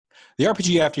The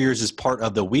RPG After Years is part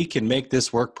of the We Can Make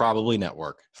This Work Probably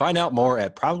Network. Find out more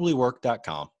at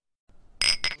probablywork.com.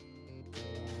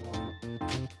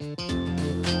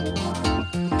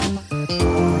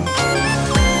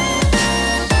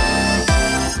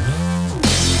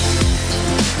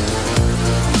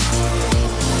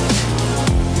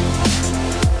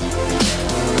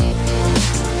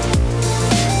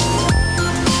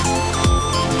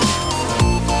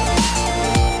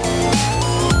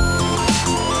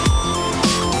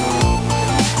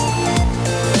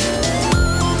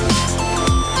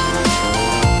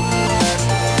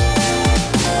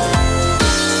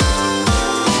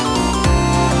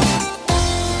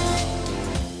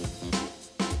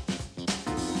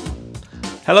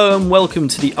 Hello and welcome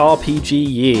to the RPG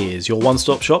Years, your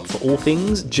one-stop shop for all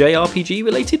things JRPG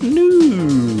related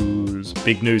news.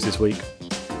 Big news this week.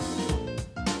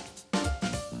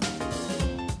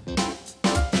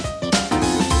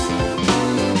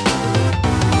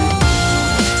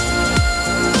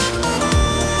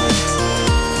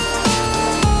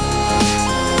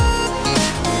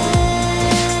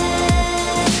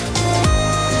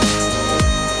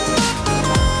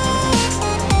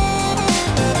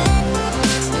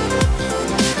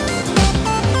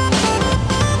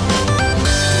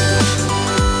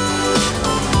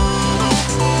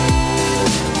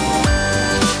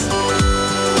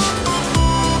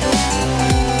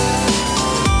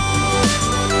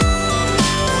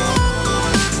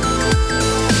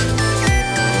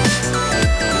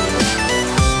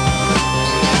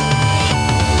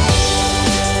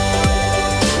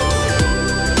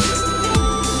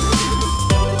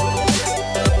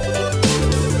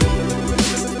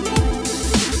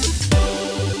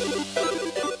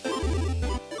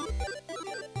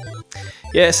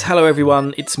 Yes, hello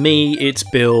everyone, it's me, it's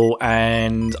Bill,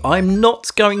 and I'm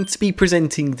not going to be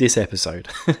presenting this episode.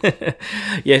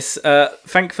 Yes,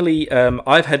 thankfully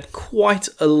I've had quite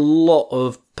a lot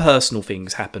of personal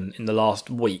things happen in the last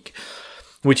week,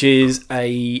 which is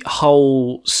a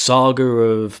whole saga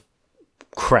of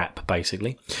crap,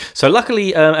 basically. So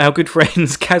luckily our good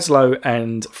friends Kaslo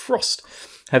and Frost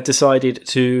have decided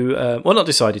to, well not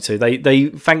decided to, they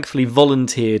thankfully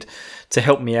volunteered to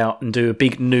help me out and do a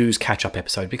big news catch-up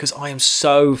episode because I am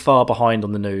so far behind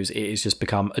on the news, it has just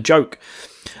become a joke.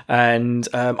 And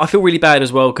I feel really bad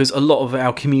as well because a lot of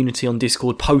our community on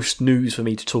Discord post news for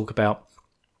me to talk about.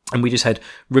 And we just had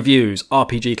reviews,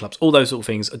 RPG clubs, all those sort of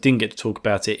things. I didn't get to talk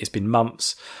about it. It's been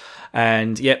months.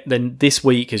 And yep, then this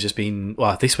week has just been,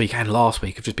 well, this week and last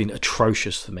week have just been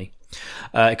atrocious for me.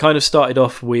 It kind of started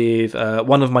off with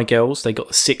one of my girls, they got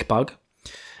the sick bug.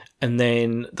 And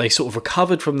then they sort of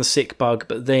recovered from the sick bug,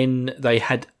 but then they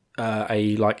had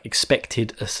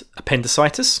expected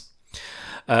appendicitis,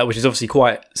 which is obviously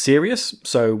quite serious.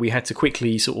 So we had to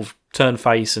quickly sort of turn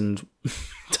face and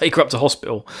take her up to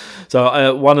hospital.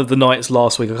 So one of the nights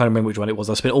last week, I can't remember which one it was,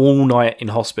 I spent all night in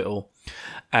hospital.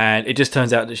 And it just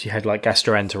turns out that she had like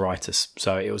gastroenteritis.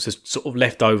 So it was just sort of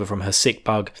left over from her sick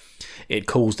bug. It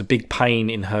caused a big pain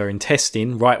in her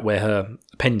intestine, right where her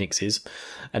appendix is.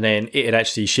 And then it had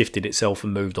actually shifted itself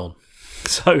and moved on.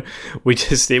 So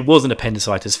it wasn't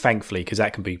appendicitis, thankfully, because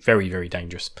that can be very, very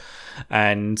dangerous.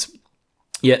 And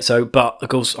yeah, but of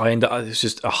course, it was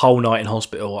just a whole night in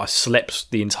hospital. I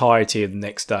slept the entirety of the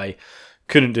next day.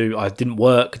 I didn't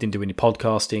work, didn't do any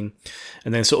podcasting,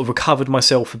 and then sort of recovered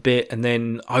myself a bit. And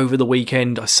then over the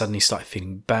weekend, I suddenly started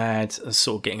feeling bad. I was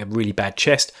sort of getting a really bad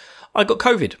chest. I got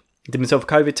COVID. I did myself a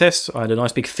COVID test. I had a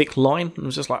nice big thick line. And I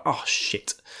was just like, oh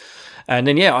shit. And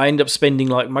then, yeah, I ended up spending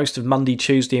like most of Monday,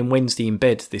 Tuesday and Wednesday in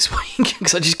bed this week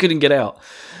because I just couldn't get out.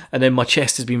 And then my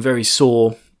chest has been very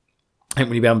sore. I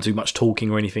haven't really been able to do much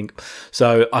talking or anything.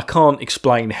 So I can't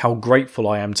explain how grateful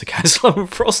I am to Kaslo and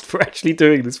Frost for actually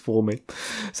doing this for me.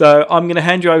 So I'm going to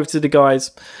hand you over to the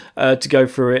guys to go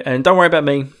through it. And don't worry about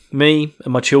me. Me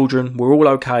and my children, we're all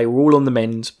okay. We're all on the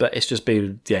mend. But it's just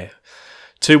been,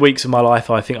 2 weeks of my life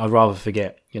I think I'd rather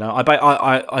forget. You know,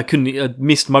 I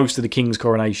missed most of the King's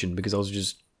coronation because I was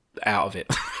just out of it.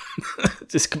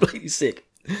 Just completely sick.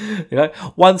 You know,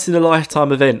 once in a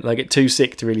lifetime event. I get too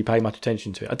sick to really pay much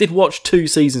attention to it. I did watch 2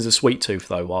 seasons of Sweet Tooth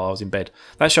though while I was in bed.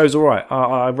 That show's alright.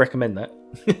 I recommend that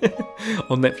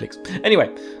on Netflix. Anyway,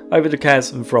 over to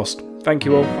Kaz and Frost. Thank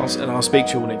you all, and I'll speak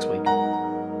to you all next week.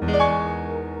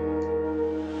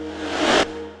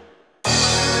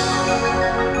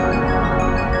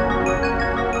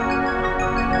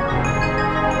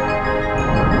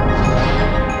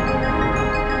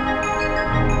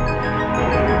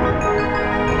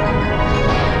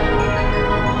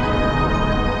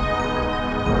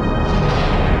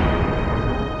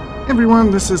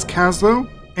 Everyone, this is Kaslo,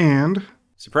 and...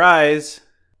 Surprise!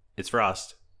 It's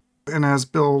Frost. and as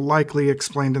Bill likely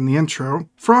explained in the intro,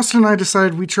 Frost and I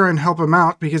decided we'd try and help him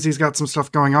out because he's got some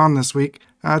stuff going on this week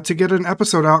to get an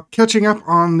episode out, catching up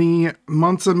on the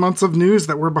months and months of news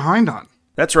that we're behind on.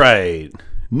 That's right.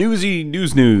 Newsy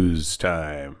news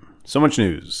time. So much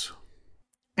news.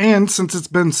 And since it's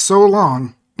been so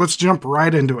long, let's jump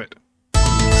right into it.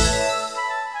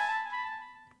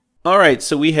 All right,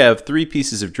 so we have 3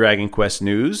 pieces of Dragon Quest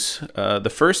news.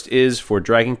 The first is for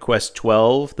Dragon Quest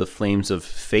XII, The Flames of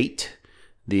Fate,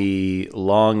 the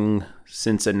long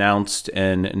since announced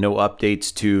and no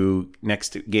updates to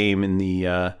next game in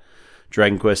the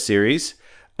Dragon Quest series.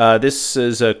 This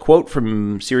is a quote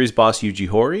from series boss Yuji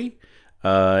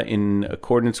Horii in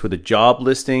accordance with a job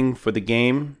listing for the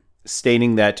game,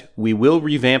 stating that we will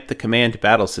revamp the command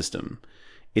battle system.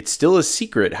 It's still a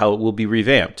secret how it will be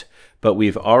revamped, but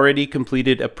we've already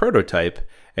completed a prototype,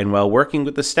 and while working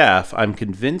with the staff, I'm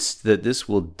convinced that this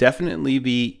will definitely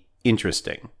be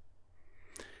interesting.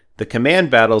 The command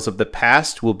battles of the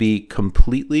past will be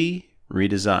completely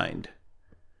redesigned.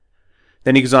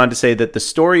 Then he goes on to say that the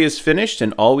story is finished,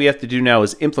 and all we have to do now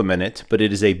is implement it, but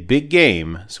it is a big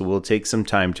game, so it will take some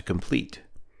time to complete.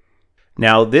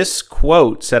 Now, this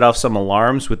quote set off some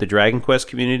alarms with the Dragon Quest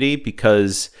community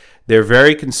because they're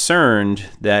very concerned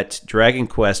that Dragon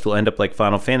Quest will end up like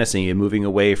Final Fantasy and moving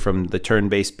away from the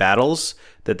turn-based battles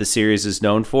that the series is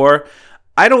known for.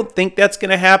 I don't think that's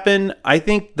going to happen. I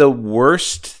think the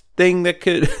worst thing that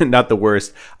could, not the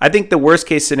worst, I think the worst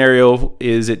case scenario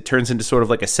is it turns into sort of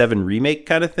like a 7 remake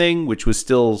kind of thing, which was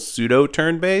still pseudo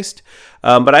turn-based.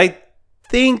 But I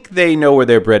think they know where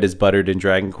their bread is buttered in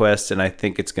Dragon Quest, and I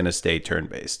think it's going to stay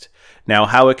turn-based. Now,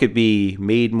 how it could be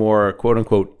made more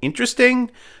quote-unquote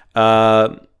interesting,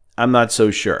 I'm not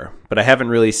so sure, but I haven't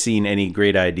really seen any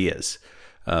great ideas.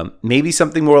 Maybe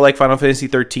something more like Final Fantasy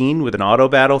 13 with an auto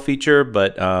battle feature,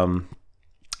 but so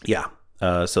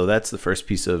that's the first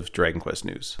piece of Dragon Quest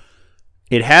news.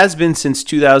 It has been since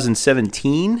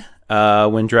 2017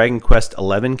 when Dragon Quest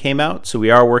 11 came out, so we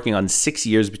are working on 6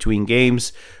 years between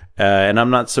games, and I'm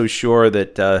not so sure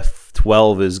that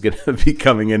 12 is going to be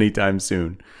coming anytime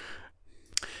soon.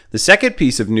 The second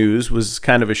piece of news was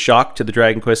kind of a shock to the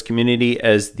Dragon Quest community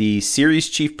as the series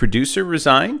chief producer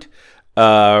resigned.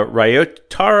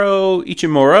 Ryotaro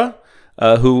Ichimura,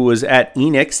 who was at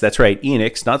Enix, that's right,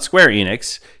 Enix, not Square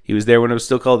Enix. He was there when it was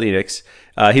still called Enix.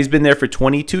 He's been there for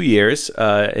 22 years,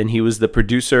 and he was the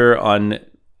producer on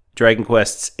Dragon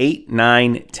Quests 8,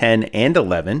 9, 10, and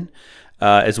 11,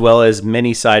 as well as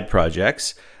many side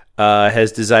projects.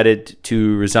 Has decided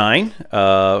to resign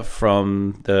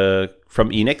from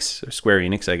Enix, or Square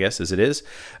Enix, I guess, as it is.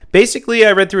 Basically,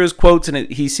 I read through his quotes,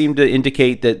 and he seemed to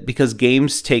indicate that because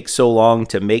games take so long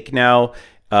to make now,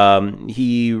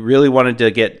 he really wanted to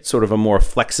get sort of a more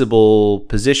flexible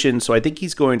position. So I think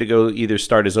he's going to go either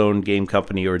start his own game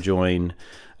company or join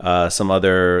some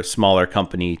other smaller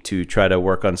company to try to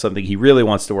work on something he really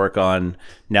wants to work on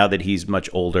now that he's much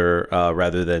older,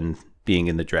 rather than being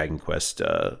in the Dragon Quest,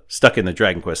 stuck in the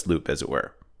Dragon Quest loop, as it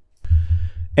were.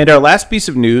 And our last piece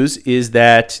of news is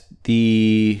that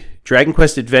the Dragon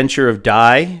Quest Adventure of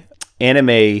Dai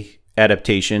anime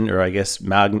adaptation, or I guess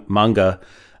manga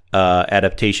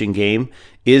adaptation game,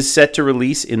 is set to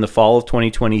release in the fall of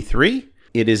 2023.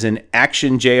 It is an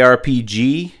action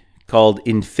JRPG called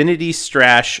Infinity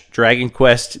Strash Dragon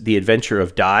Quest The Adventure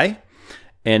of Dai,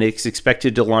 and it's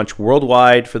expected to launch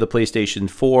worldwide for the PlayStation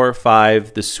 4,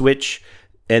 5, the Switch,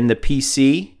 and the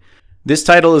PC. This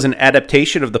title is an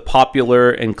adaptation of the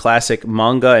popular and classic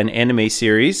manga and anime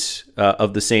series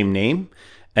of the same name,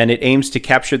 and it aims to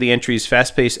capture the entry's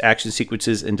fast-paced action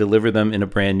sequences and deliver them in a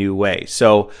brand new way.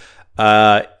 So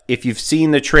if you've seen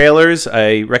the trailers,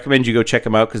 I recommend you go check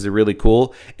them out because they're really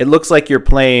cool. It looks like you're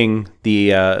playing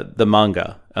the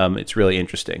manga. It's really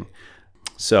interesting.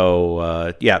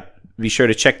 So be sure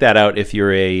to check that out if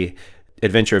you're a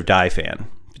Adventure of Dai fan.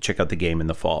 Check out the game in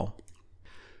the fall.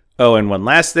 Oh, and one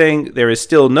last thing. There is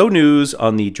still no news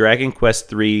on the Dragon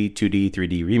Quest III 2D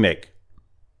 3D remake.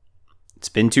 It's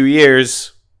been 2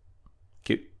 years.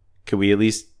 Can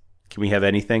we have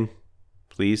anything,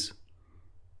 please?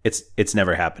 It's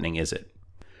never happening, is it?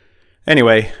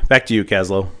 Anyway, back to you,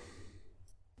 Kaslo.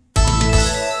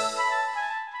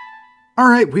 All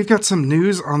right, we've got some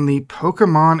news on the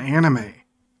Pokemon anime.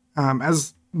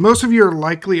 As most of you are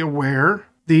likely aware,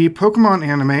 the Pokemon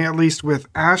anime, at least with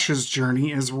Ash's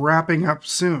journey, is wrapping up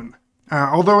soon.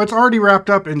 Although it's already wrapped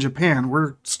up in Japan,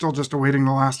 we're still just awaiting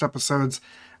the last episodes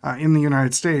in the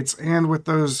United States. And with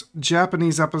those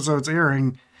Japanese episodes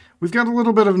airing, we've got a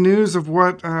little bit of news of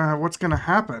what's going to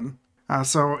happen.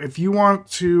 So if you want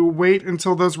to wait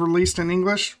until those released in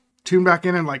English, tune back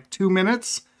in like 2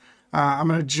 minutes. I'm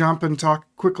going to jump and talk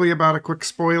quickly about a quick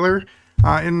spoiler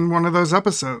in one of those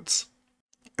episodes.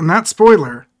 And that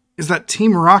spoiler is that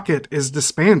Team Rocket is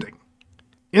disbanding.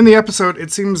 In the episode,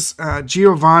 it seems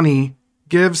Giovanni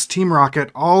gives Team Rocket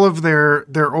all of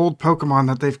their old Pokemon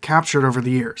that they've captured over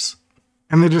the years.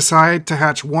 And they decide to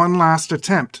hatch one last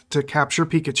attempt to capture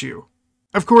Pikachu.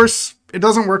 Of course, it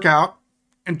doesn't work out,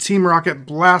 and Team Rocket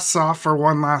blasts off for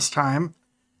one last time.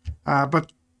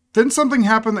 But then something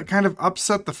happened that kind of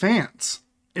upset the fans.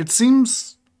 It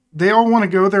seems they all want to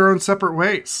go their own separate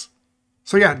ways.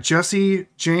 So yeah, Jesse,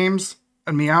 James,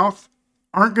 and Meowth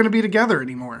aren't going to be together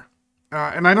anymore.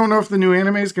 And I don't know if the new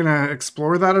anime is going to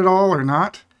explore that at all or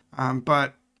not.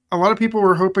 But a lot of people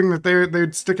were hoping that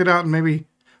they'd stick it out and maybe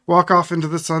walk off into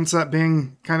the sunset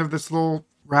being kind of this little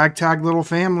ragtag little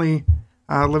family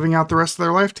living out the rest of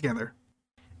their life together.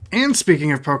 And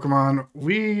speaking of Pokemon,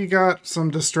 we got some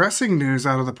distressing news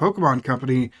out of the Pokemon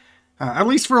Company, at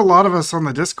least for a lot of us on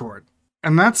the Discord.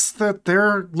 And that's that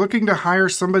they're looking to hire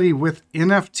somebody with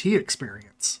NFT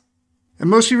experience. And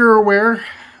most of you are aware,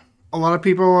 a lot of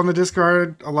people on the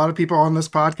Discord, a lot of people on this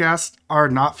podcast are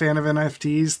not fan of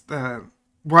NFTs.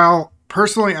 While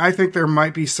personally, I think there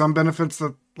might be some benefits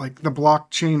that like the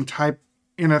blockchain type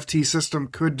NFT system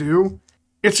could do.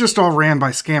 It's just all ran by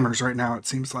scammers right now, it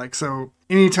seems like. So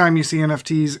anytime you see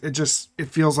NFTs, it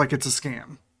feels like it's a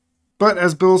scam. But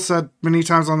as Bill said many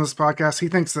times on this podcast, he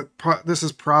thinks that this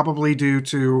is probably due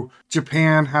to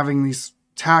Japan having these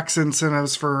tax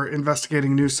incentives for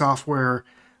investigating new software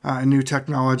and new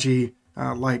technology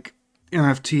like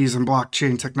NFTs and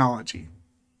blockchain technology.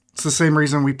 It's the same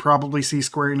reason we probably see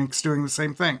Square Enix doing the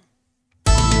same thing.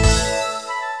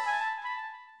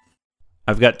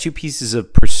 I've got two pieces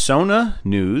of Persona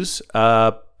news.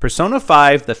 Persona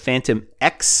 5, the Phantom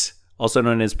X, also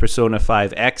known as Persona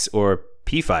 5X or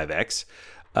P5X,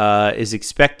 is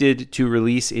expected to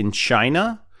release in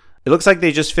China. It looks like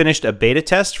they just finished a beta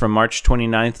test from March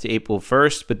 29th to April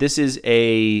 1st, but this is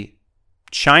a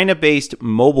China-based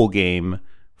mobile game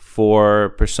for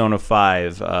Persona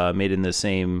 5, made in the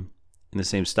same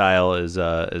style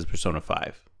as Persona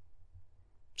 5.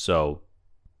 So,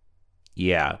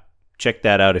 yeah. Check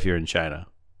that out if you're in China.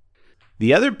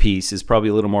 The other piece is probably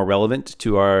a little more relevant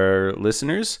to our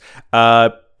listeners.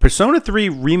 Persona 3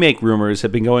 remake rumors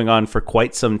have been going on for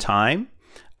quite some time.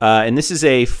 And this is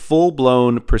a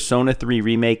full-blown Persona 3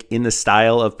 remake in the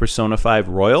style of Persona 5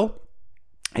 Royal.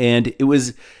 And it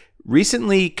was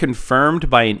recently confirmed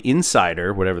by an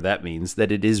insider, whatever that means,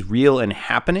 that it is real and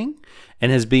happening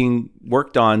and has been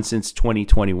worked on since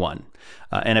 2021.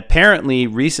 And apparently,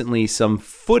 recently, some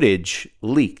footage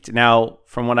leaked. Now,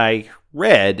 from what I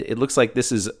read, it looks like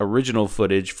this is original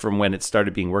footage from when it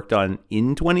started being worked on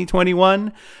in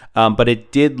 2021. But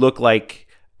it did look like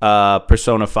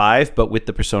Persona 5, but with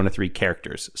the Persona 3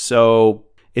 characters. So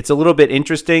it's a little bit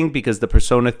interesting because the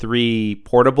Persona 3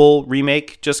 portable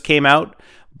remake just came out.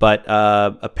 But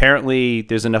apparently,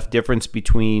 there's enough difference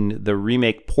between the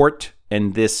remake port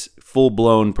and this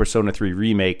full-blown Persona 3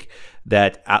 remake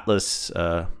that Altus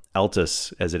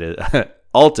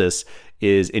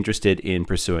is interested in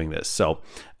pursuing this. So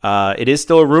it is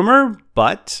still a rumor,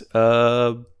 but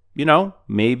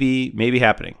maybe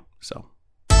happening. So.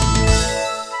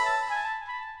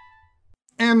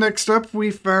 And next up,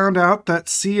 we found out that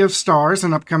Sea of Stars,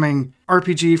 an upcoming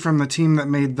RPG from the team that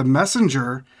made The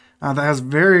Messenger, that has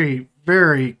very,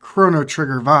 very Chrono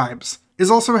Trigger vibes, is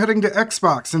also heading to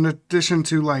Xbox in addition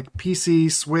to like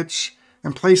PC, Switch,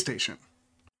 and PlayStation.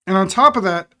 And on top of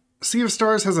that, Sea of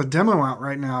Stars has a demo out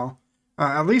right now,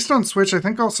 at least on Switch, I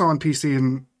think also on PC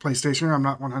and PlayStation. I'm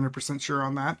not 100% sure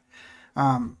on that.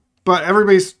 But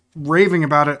everybody's raving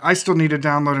about it. I still need to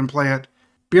download and play it.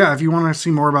 But yeah, if you want to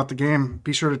see more about the game,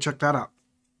 be sure to check that out.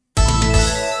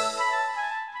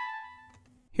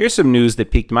 Here's some news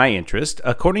that piqued my interest.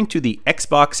 According to the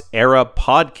Xbox Era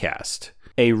podcast,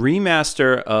 a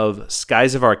remaster of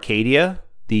Skies of Arcadia,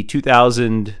 the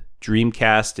 2000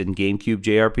 Dreamcast and GameCube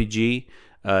JRPG,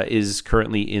 is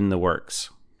currently in the works.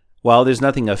 While there's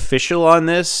nothing official on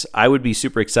this, I would be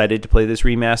super excited to play this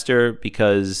remaster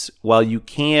because while you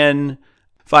can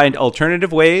find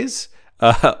alternative ways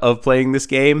of playing this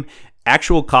game,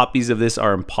 actual copies of this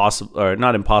are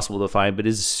not impossible to find, but it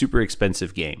is a super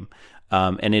expensive game.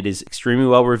 And it is extremely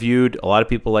well reviewed. A lot of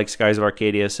people like Skies of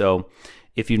Arcadia, so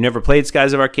if you've never played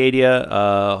Skies of Arcadia,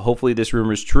 hopefully this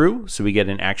rumor is true, so we get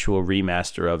an actual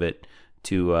remaster of it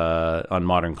on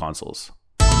modern consoles.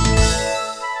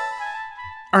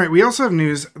 All right, we also have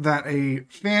news that a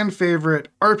fan favorite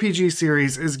RPG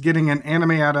series is getting an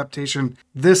anime adaptation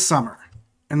this summer,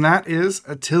 and that is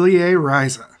Atelier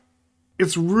Ryza.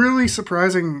 It's really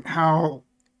surprising how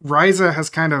Ryza has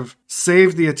kind of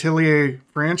saved the Atelier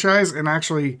franchise and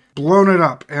actually blown it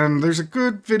up. And there's a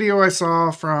good video I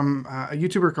saw from a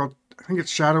YouTuber called, I think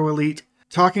it's Shadow Elite,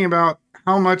 talking about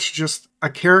how much just a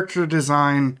character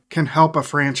design can help a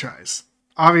franchise.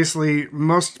 Obviously,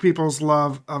 most people's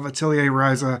love of Atelier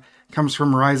Ryza comes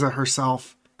from Ryza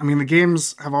herself. I mean, the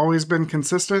games have always been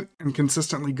consistent and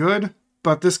consistently good,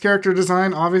 but this character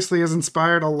design obviously has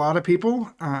inspired a lot of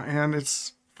people, and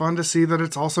it's fun to see that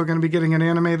it's also going to be getting an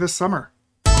anime this summer.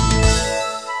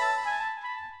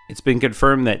 It's been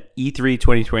confirmed that E3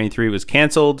 2023 was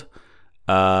canceled.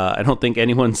 I don't think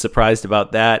anyone's surprised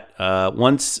about that.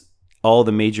 Once all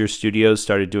the major studios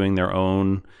started doing their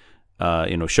own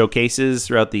showcases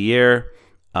throughout the year,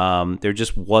 there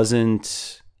just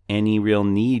wasn't any real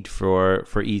need for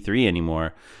E3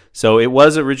 anymore. So it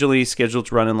was originally scheduled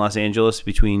to run in Los Angeles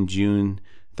between June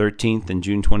 13th and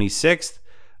June 26th.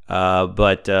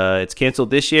 But it's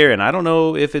canceled this year, and I don't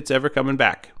know if it's ever coming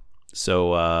back.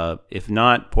 So if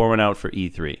not, pour one out for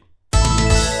E3.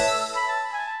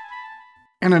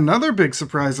 And another big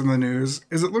surprise in the news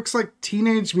is it looks like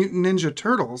Teenage Mutant Ninja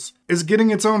Turtles is getting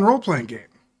its own role-playing game.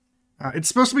 It's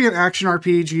supposed to be an action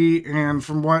RPG, and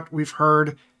from what we've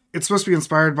heard, it's supposed to be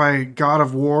inspired by God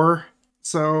of War.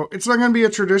 So it's not going to be a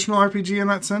traditional RPG in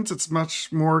that sense. It's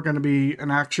much more going to be an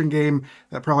action game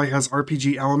that probably has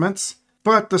RPG elements.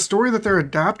 But the story that they're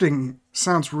adapting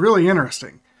sounds really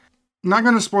interesting. I'm not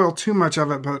going to spoil too much of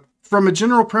it, but from a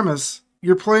general premise,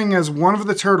 you're playing as one of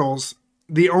the turtles,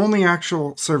 the only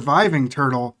actual surviving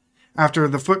turtle, after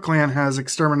the Foot Clan has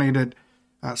exterminated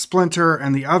Splinter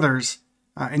and the others,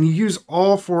 and you use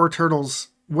all 4 turtles'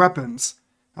 weapons.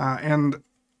 And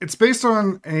it's based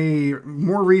on a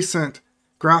more recent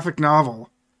graphic novel,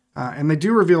 and they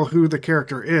do reveal who the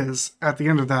character is at the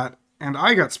end of that, and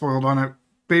I got spoiled on it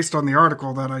based on the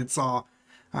article that I saw.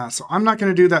 So I'm not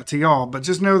going to do that to y'all, but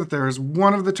just know that there is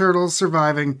one of the turtles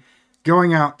surviving,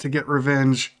 going out to get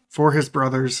revenge for his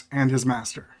brothers and his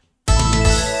master.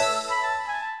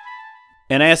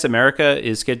 NIS America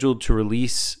is scheduled to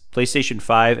release PlayStation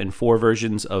 5 and 4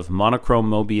 versions of Monochrome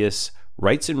Mobius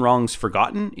Rights and Wrongs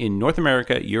Forgotten in North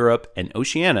America, Europe, and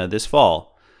Oceania this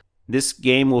fall. This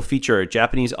game will feature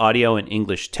Japanese audio and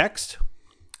English text.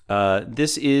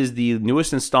 This is the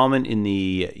newest installment in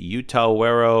the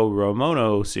Utawero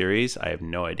Romono series. I have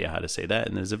no idea how to say that,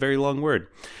 and it's a very long word.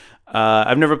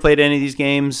 I've never played any of these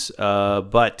games,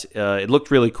 but it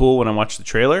looked really cool when I watched the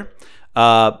trailer.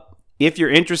 If you're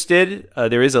interested,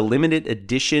 there is a limited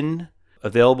edition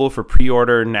available for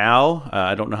pre-order now.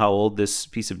 I don't know how old this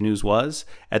piece of news was.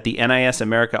 At the NIS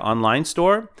America online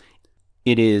store,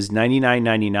 it is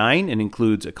 $99.99 and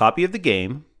includes a copy of the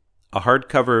game, a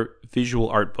hardcover visual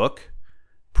art book,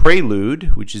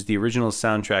 Prelude, which is the original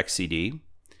soundtrack CD,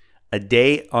 A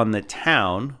Day on the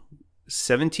Town,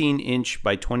 17-inch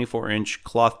by 24-inch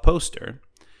cloth poster,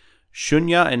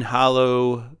 Shunya and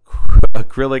Hollow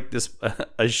acrylic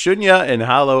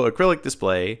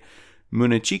display,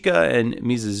 Munechika and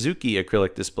Mizuzuki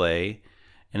acrylic display,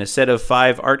 and a set of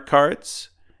 5 art cards,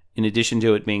 in addition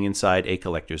to it being inside a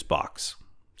collector's box.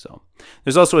 So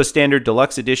there's also a standard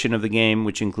deluxe edition of the game,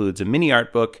 which includes a mini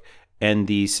art book and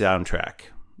the soundtrack.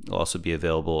 It'll also be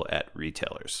available at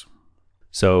retailers.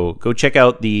 So go check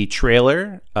out the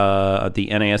trailer at the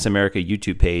NIS America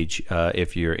YouTube page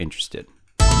if you're interested.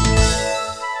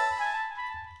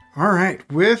 All right,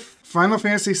 with Final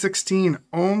Fantasy XVI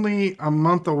only a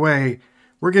month away,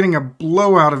 we're getting a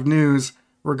blowout of news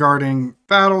regarding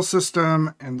battle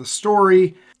system and the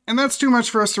story. And that's too much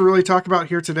for us to really talk about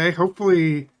here today.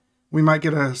 Hopefully we might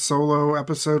get a solo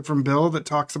episode from Bill that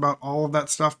talks about all of that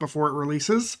stuff before it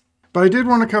releases. But I did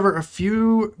want to cover a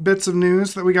few bits of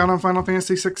news that we got on Final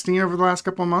Fantasy XVI over the last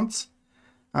couple of months.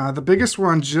 The biggest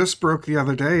one just broke the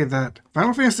other day that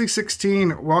Final Fantasy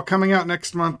XVI, while coming out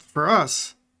next month for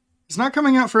us, is not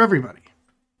coming out for everybody.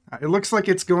 It looks like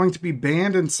it's going to be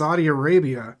banned in Saudi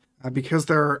Arabia because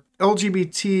there are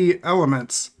LGBT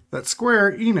elements that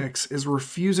Square Enix is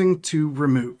refusing to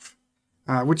remove.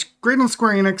 Which, great on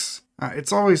Square Enix,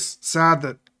 it's always sad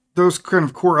that those kind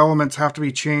of core elements have to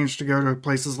be changed to go to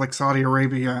places like Saudi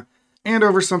Arabia, and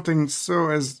over something so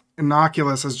as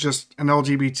innocuous as just an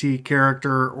LGBT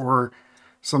character or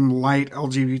some light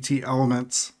LGBT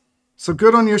elements. So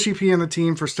good on Yoshi P and the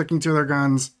team for sticking to their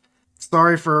guns.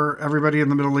 Sorry for everybody in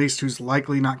the Middle East who's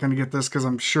likely not going to get this, because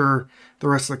I'm sure the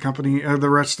rest of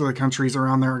the countries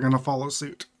around there are going to follow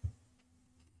suit.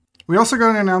 We also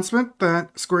got an announcement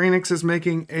that Square Enix is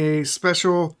making a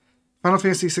special Final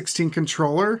Fantasy XVI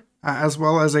controller, as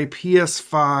well as a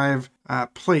PS5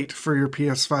 plate for your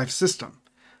PS5 system.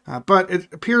 But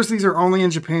it appears these are only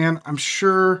in Japan. I'm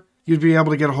sure you'd be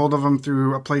able to get a hold of them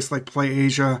through a place like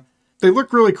PlayAsia. They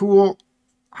look really cool.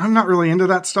 I'm not really into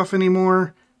that stuff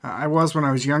anymore. I was when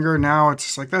I was younger. Now it's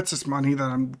just like, that's just money that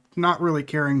I'm not really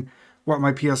caring what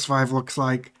my PS5 looks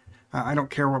like. I don't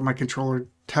care what my controller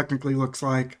technically looks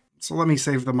like. So let me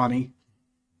save the money.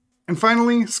 And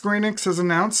finally, Square Enix has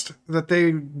announced that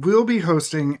they will be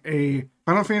hosting a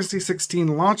Final Fantasy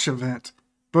XVI launch event,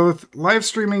 both live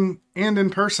streaming and in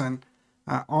person,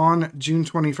 on June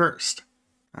 21st.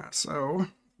 So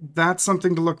that's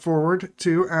something to look forward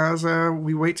to as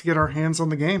we wait to get our hands on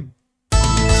the game.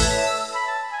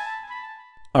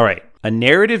 All right. A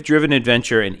narrative-driven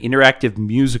adventure and interactive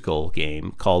musical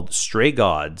game called Stray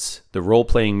Gods, the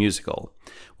role-playing musical,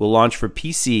 will launch for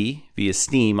PC via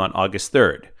Steam on August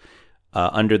 3rd,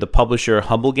 under the publisher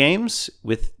Humble Games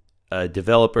with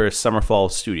developer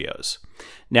Summerfall Studios.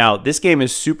 Now, this game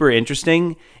is super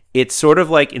interesting. It's sort of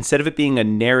like, instead of it being a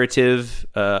narrative,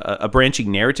 a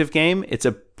branching narrative game, it's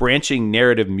a branching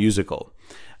narrative musical.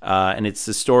 And it's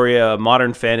the story of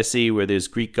modern fantasy where there's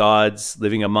Greek gods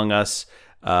living among us,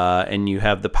 and you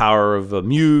have the power of a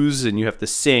muse, and you have to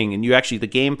sing. And you actually, the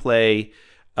gameplay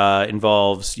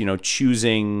involves,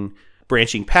 choosing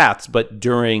branching paths, but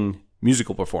during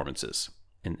musical performances,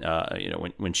 and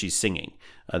when she's singing,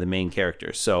 the main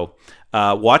character. So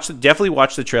definitely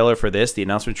watch the trailer for this. The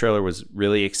announcement trailer was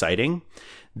really exciting.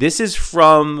 This is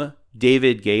from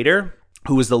David Gator,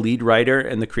 who was the lead writer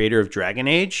and the creator of Dragon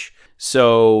Age.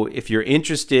 So if you're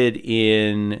interested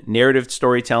in narrative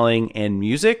storytelling and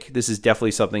music, this is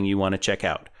definitely something you want to check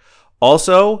out.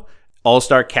 Also,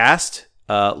 all-star cast,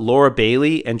 Laura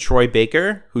Bailey and Troy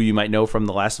Baker, who you might know from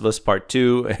The Last of Us Part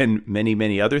 2 and many,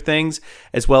 many other things,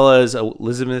 as well as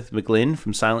Elizabeth McGlynn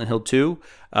from Silent Hill 2,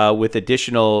 with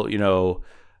additional,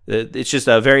 it's just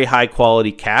a very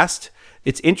high-quality cast.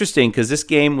 It's interesting because this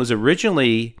game was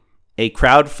originally a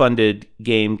crowd-funded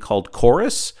game called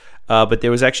Chorus, but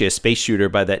there was actually a space shooter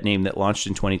by that name that launched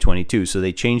in 2022. So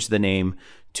they changed the name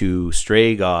to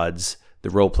Stray Gods, the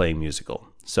role-playing musical.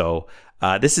 So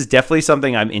this is definitely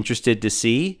something I'm interested to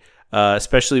see,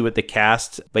 especially with the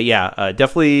cast. But yeah,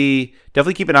 definitely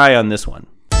keep an eye on this one.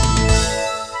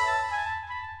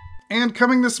 And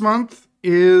coming this month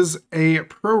is a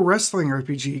pro wrestling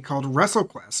RPG called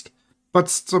WrestleQuest. But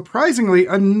surprisingly,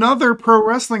 another pro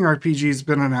wrestling RPG has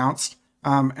been announced.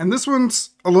 And this one's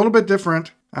a little bit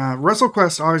different.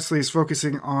 WrestleQuest obviously is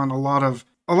focusing on a lot of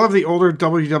the older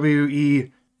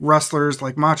WWE wrestlers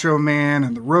like Macho Man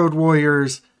and the Road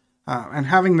Warriors, and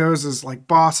having those as like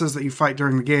bosses that you fight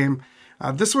during the game.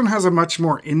 This one has a much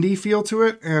more indie feel to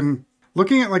it, and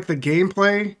looking at like the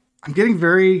gameplay, I'm getting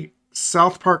very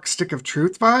South Park Stick of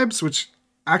Truth vibes, which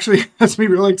actually has me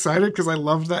really excited because I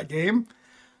loved that game.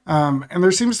 And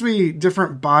there seems to be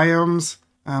different biomes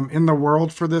in the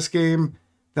world for this game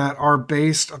that are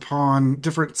based upon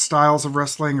different styles of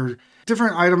wrestling or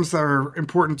different items that are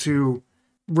important to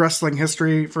wrestling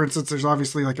history. For instance, there's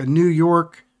obviously like a New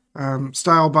York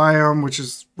style biome, which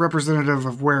is representative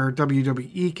of where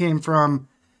WWE came from.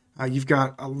 You've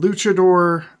got a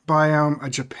luchador biome, a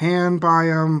Japan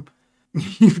biome.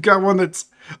 You've got one that's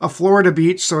a Florida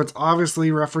beach, so it's obviously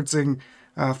referencing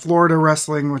Florida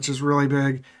wrestling, which is really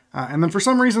big. And then for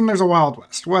some reason, there's a Wild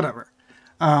West, whatever.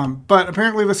 But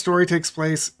apparently the story takes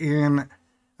place in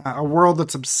a world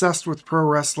that's obsessed with pro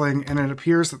wrestling, and it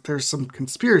appears that there's some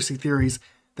conspiracy theories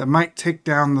that might take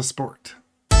down the sport.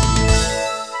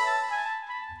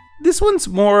 This one's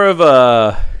more of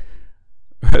a...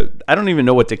 I don't even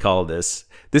know what to call this.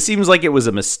 This seems like it was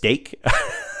a mistake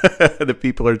that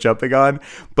people are jumping on.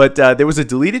 But there was a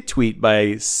deleted tweet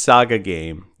by Saga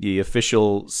Game, the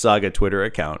official Saga Twitter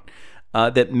account,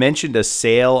 that mentioned a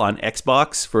sale on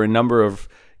Xbox for a number of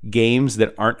games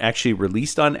that aren't actually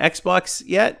released on Xbox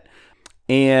yet.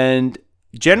 And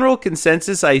general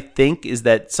consensus, I think, is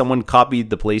that someone copied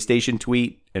the PlayStation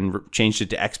tweet and changed it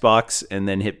to Xbox and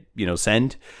then hit,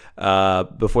 send,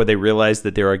 before they realized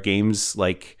that there are games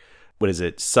like,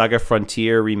 Saga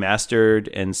Frontier Remastered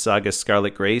and Saga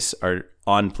Scarlet Grace are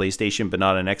on PlayStation but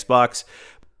not on Xbox.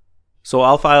 So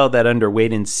I'll file that under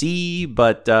wait and see,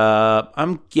 but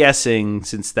I'm guessing,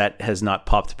 since that has not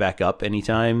popped back up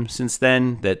anytime since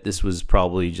then, that this was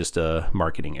probably just a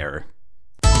marketing error.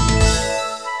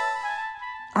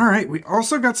 All right, we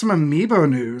also got some amiibo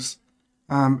news.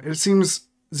 It seems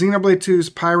Xenoblade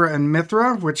 2's Pyra and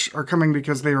Mithra, which are coming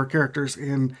because they were characters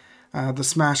in the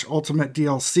Smash Ultimate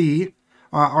DLC,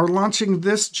 are launching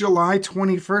this July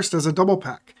 21st as a double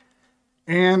pack.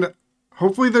 And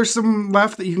hopefully there's some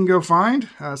left that you can go find.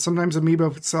 Sometimes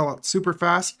amiibo sell out super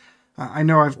fast. I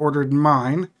know I've ordered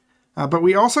mine. But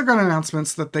we also got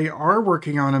announcements that they are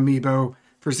working on amiibo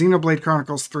for Xenoblade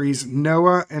Chronicles 3's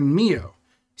Noah and Mio.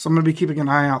 So I'm going to be keeping an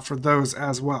eye out for those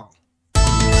as well.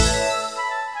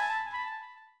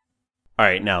 All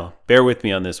right, now, bear with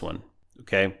me on this one,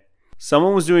 okay?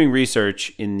 Someone was doing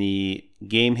research in the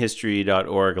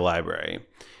gamehistory.org library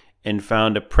and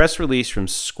found a press release from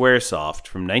Squaresoft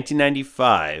from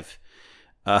 1995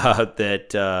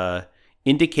 that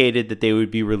indicated that they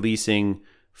would be releasing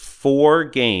 4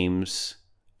 games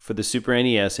for the Super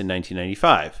NES in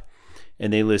 1995.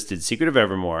 And they listed Secret of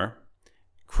Evermore,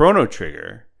 Chrono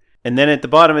Trigger, and then at the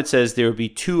bottom it says there would be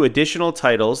 2 additional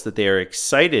titles that they are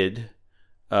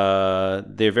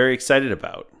they're very excited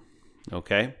about.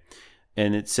 Okay?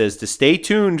 And it says to stay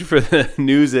tuned for the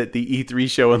news at the E3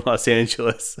 show in Los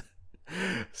Angeles.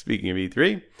 Speaking of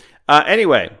E3.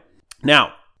 Anyway,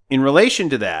 now, in relation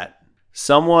to that,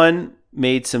 someone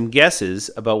made some guesses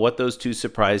about what those 2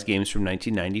 surprise games from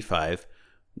 1995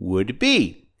 would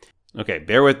be. Okay,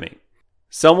 bear with me.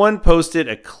 Someone posted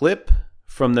a clip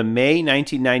from the May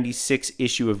 1996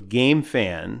 issue of Game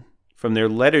Fan from their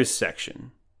letters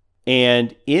section.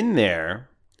 And in there,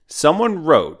 someone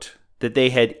wrote that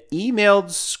they had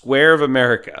emailed Square of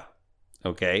America,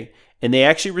 okay? And they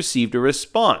actually received a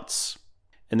response.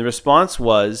 And the response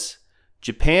was,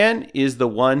 Japan is the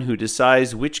one who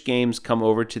decides which games come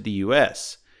over to the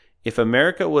US. If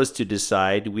America was to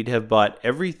decide, we'd have bought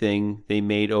everything they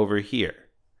made over here.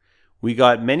 We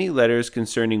got many letters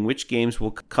concerning which games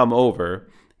will come over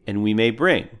and we may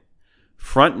bring.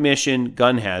 Front Mission,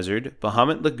 Gun Hazard,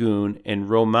 Bahamut Lagoon, and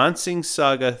Romancing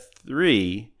Saga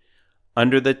 3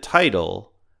 under the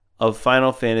title of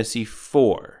Final Fantasy IV.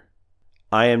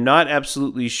 I am not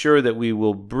absolutely sure that we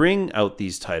will bring out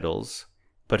these titles,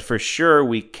 but for sure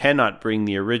we cannot bring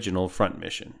the original Front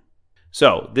Mission.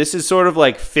 So this is sort of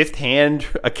like fifth-hand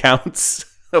accounts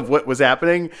of what was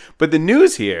happening, but the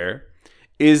news here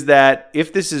is that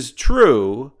if this is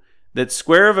true, that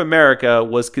Square of America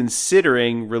was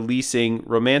considering releasing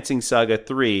Romancing Saga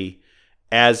 3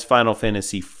 as Final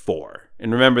Fantasy IV.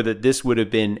 And remember that this would have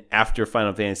been after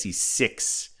Final Fantasy VI,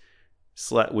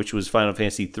 which was Final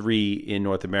Fantasy 3 in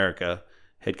North America,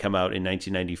 had come out in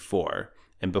 1994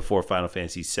 and before Final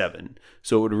Fantasy VII.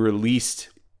 So it would have released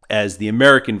as the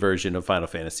American version of Final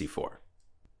Fantasy IV.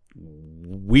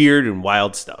 Weird and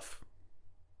wild stuff.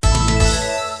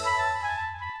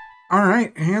 All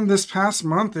right, and this past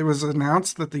month it was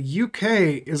announced that the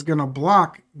UK is going to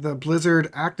block the Blizzard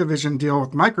Activision deal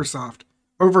with Microsoft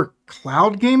over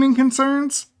cloud gaming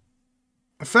concerns.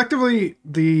 Effectively,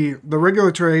 the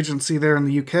regulatory agency there in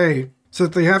the UK said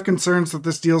that they have concerns that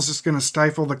this deal is just going to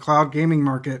stifle the cloud gaming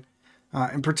market,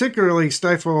 and particularly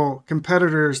stifle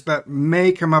competitors that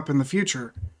may come up in the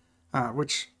future,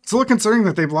 which it's a little concerning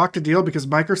that they blocked a deal because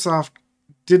Microsoft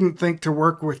didn't think to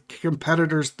work with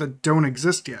competitors that don't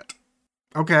exist yet.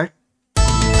 Okay.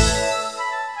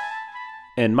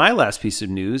 And my last piece of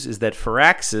news is that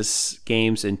Firaxis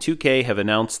Games and 2K have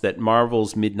announced that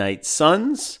Marvel's Midnight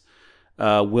Suns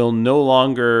will no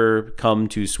longer come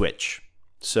to Switch.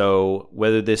 So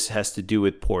whether this has to do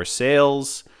with poor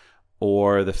sales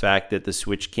or the fact that the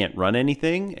Switch can't run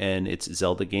anything and its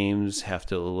Zelda games have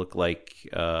to look like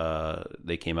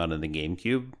they came out on the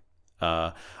GameCube,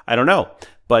 I don't know.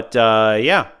 But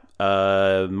yeah.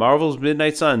 Marvel's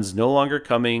Midnight Suns no longer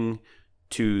coming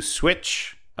to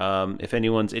Switch. If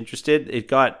anyone's interested, it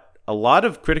got a lot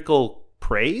of critical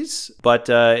praise, but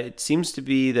it seems to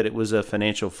be that it was a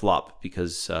financial flop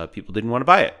because people didn't want to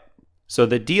buy it. So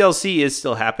the DLC is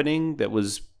still happening that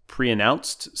was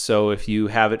pre-announced. So if you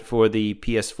have it for the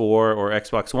PS4 or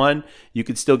Xbox One, you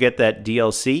could still get that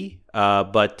DLC,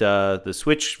 but the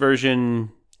Switch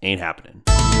version ain't happening.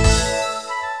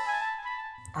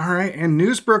 All right, and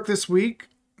news broke this week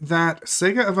that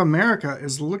Sega of America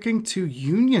is looking to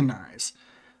unionize.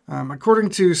 According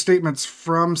to statements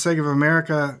from Sega of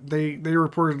America, they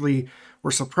reportedly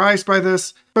were surprised by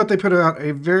this, but they put out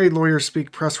a very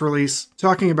lawyer-speak press release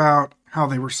talking about how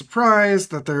they were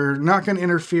surprised, that they're not going to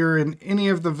interfere in any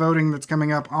of the voting that's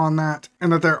coming up on that,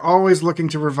 and that they're always looking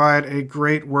to provide a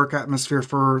great work atmosphere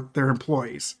for their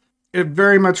employees. It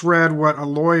very much read what a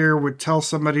lawyer would tell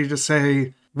somebody to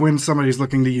say when somebody's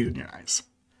looking to unionize.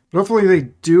 But hopefully they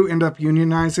do end up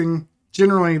unionizing.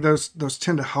 Generally, those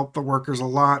tend to help the workers a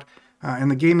lot, and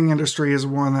the gaming industry is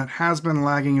one that has been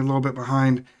lagging a little bit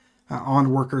behind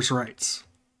on workers' rights.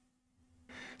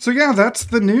 So yeah, that's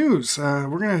the news. We're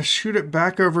going to shoot it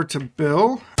back over to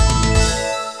Bill.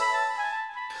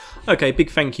 Okay, big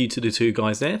thank you to the 2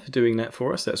 guys there for doing that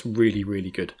for us. That's really,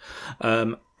 really good.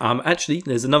 Actually,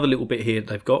 there's another little bit here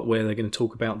they've got where they're going to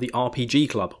talk about the RPG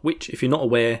Club, which, if you're not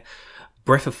aware,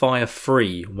 Breath of Fire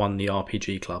 3 won the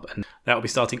RPG Club, and that will be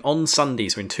starting on Sunday,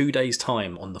 so in 2 days'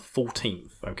 time, on the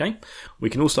 14th, okay? We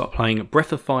can all start playing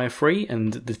Breath of Fire 3,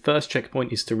 and the first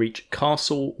checkpoint is to reach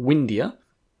Castle Windia,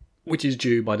 which is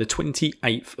due by the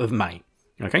 28th of May.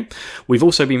 Okay, we've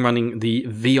also been running the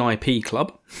VIP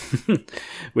Club,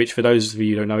 which for those of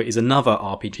you who don't know is another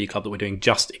RPG club that we're doing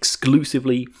just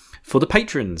exclusively for the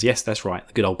patrons. Yes, that's right,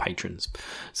 the good old patrons.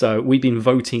 So we've been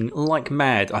voting like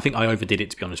mad. I think I overdid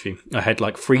it, to be honest with you. I had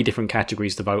like 3 different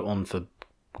categories to vote on for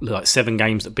like 7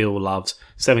 games that Bill loves,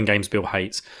 7 games Bill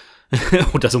hates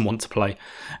or doesn't want to play,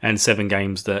 and 7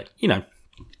 games that, you know,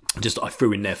 just I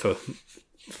threw in there for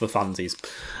funsies.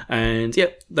 And yeah,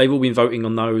 they've all been voting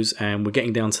on those, and we're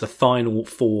getting down to the final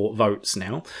 4 votes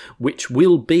now, which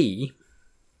will be,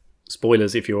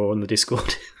 spoilers if you're on the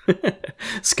Discord,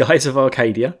 Skies of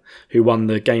Arcadia, who won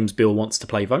the games Bill wants to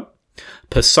play vote.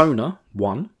 Persona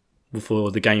won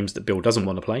for the games that Bill doesn't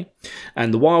want to play.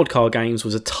 And the wildcard games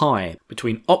was a tie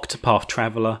between Octopath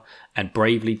Traveler and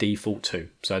Bravely Default 2.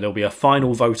 So there'll be a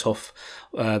final vote off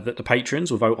that the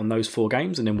patrons will vote on those 4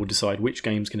 games, and then we'll decide which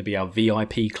game's going to be our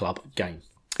VIP Club game.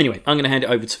 Anyway, I'm going to hand it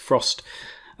over to Frost,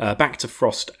 back to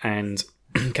Frost and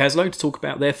Kaslo to talk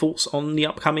about their thoughts on the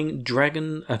upcoming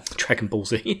Dragon Ball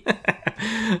Z.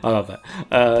 I love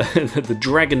that. The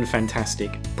Dragon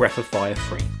Fantastic Breath of Fire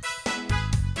 3.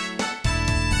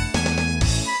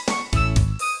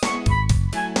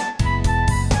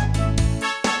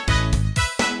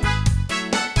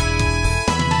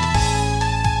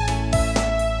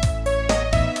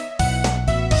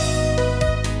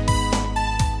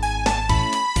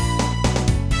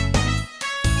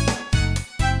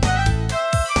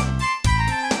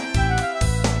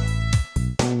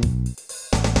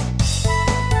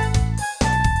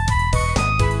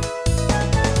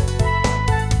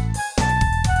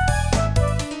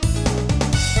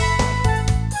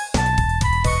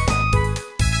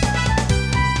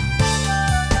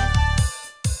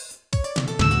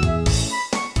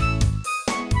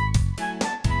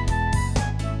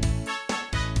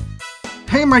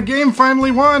 Hey, my game finally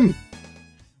won!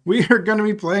 We are going to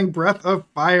be playing Breath of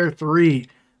Fire 3,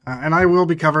 and I will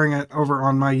be covering it over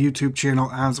on my YouTube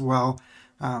channel as well.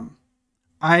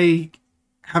 I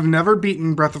have never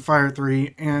beaten Breath of Fire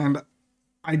 3, and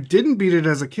I didn't beat it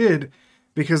as a kid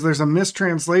because there's a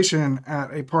mistranslation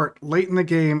at a part late in the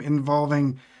game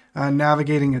involving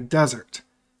navigating a desert,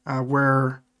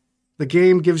 where the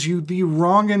game gives you the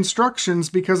wrong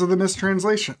instructions because of the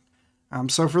mistranslation.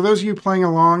 So for those of you playing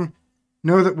along,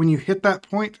 know that when you hit that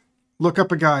point, look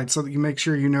up a guide so that you make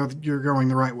sure you know that you're going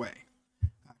the right way.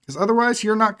 Because otherwise,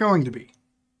 you're not going to be.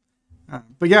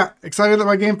 But yeah, excited that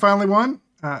my game finally won,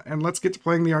 and let's get to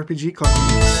playing the RPG Club.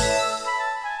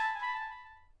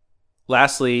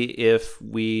 Lastly, if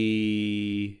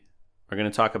we are going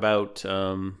to talk about... if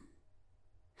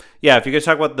you're going to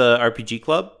talk about the RPG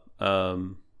Club,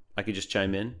 I could just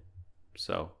chime in.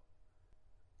 So...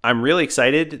 I'm really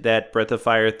excited that Breath of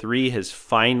Fire 3 has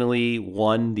finally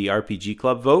won the RPG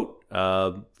Club vote.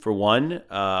 For one,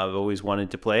 I've always wanted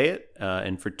to play it.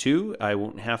 And for 2, I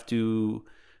won't have to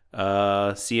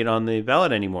see it on the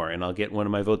ballot anymore. And I'll get one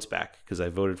of my votes back because I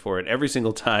voted for it every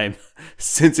single time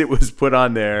since it was put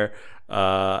on there.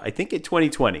 I think in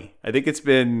 2020. I think it's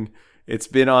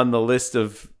been on the list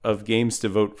of games to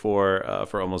vote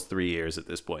for almost 3 years at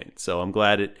this point. So I'm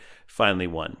glad it finally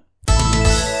won.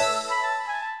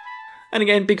 And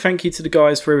again, big thank you to the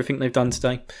guys for everything they've done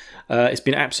today. It's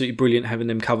been absolutely brilliant having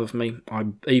them cover for me.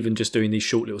 I'm even just doing these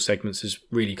short little segments has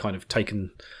really kind of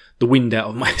taken the wind out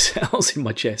of my sails in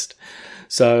my chest.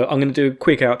 So I'm going to do a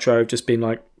quick outro, just being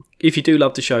like, if you do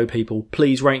love the show, people,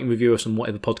 please rate and review us on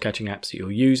whatever podcatching apps that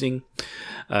you're using.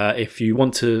 If you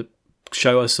want to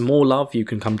show us some more love, you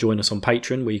can come join us on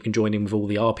Patreon, where you can join in with all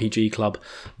the RPG Club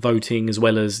voting, as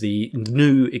well as the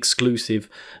new exclusive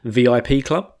VIP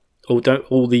Club. All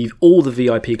the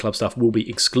VIP Club stuff will be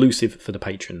exclusive for the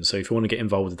patrons. So if you want to get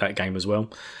involved with that game as well,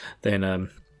 then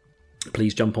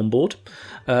please jump on board.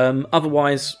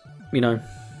 Otherwise, you know,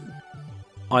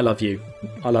 I love you.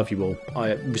 I love you all.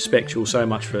 I respect you all so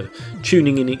much for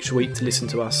tuning in each week to listen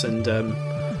to us. And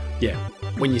yeah,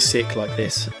 when you're sick like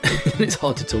this, it's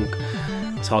hard to talk.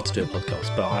 It's hard to do a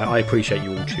podcast, but I appreciate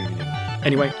you all tuning in.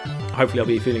 Anyway, hopefully I'll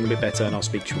be feeling a bit better, and I'll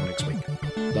speak to you all next week.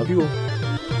 Love you all.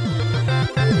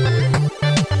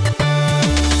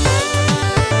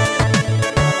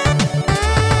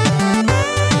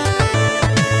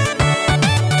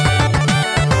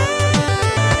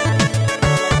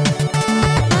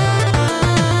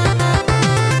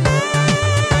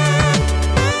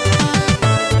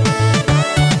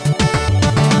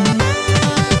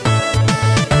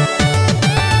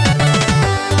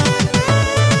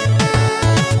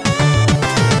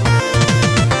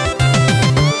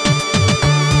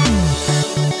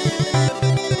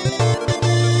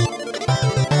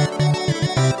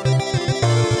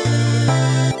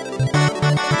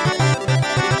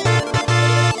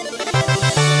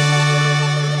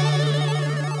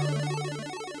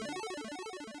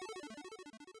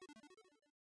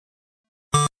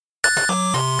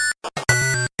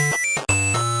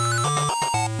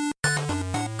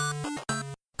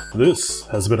 This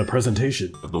has been a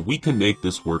presentation of the We Can Make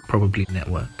This Work Probably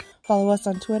Network. Follow us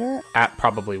on Twitter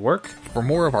 @ProbablyWork for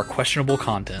more of our questionable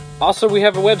content. Also, we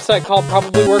have a website called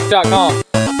probablywork.com.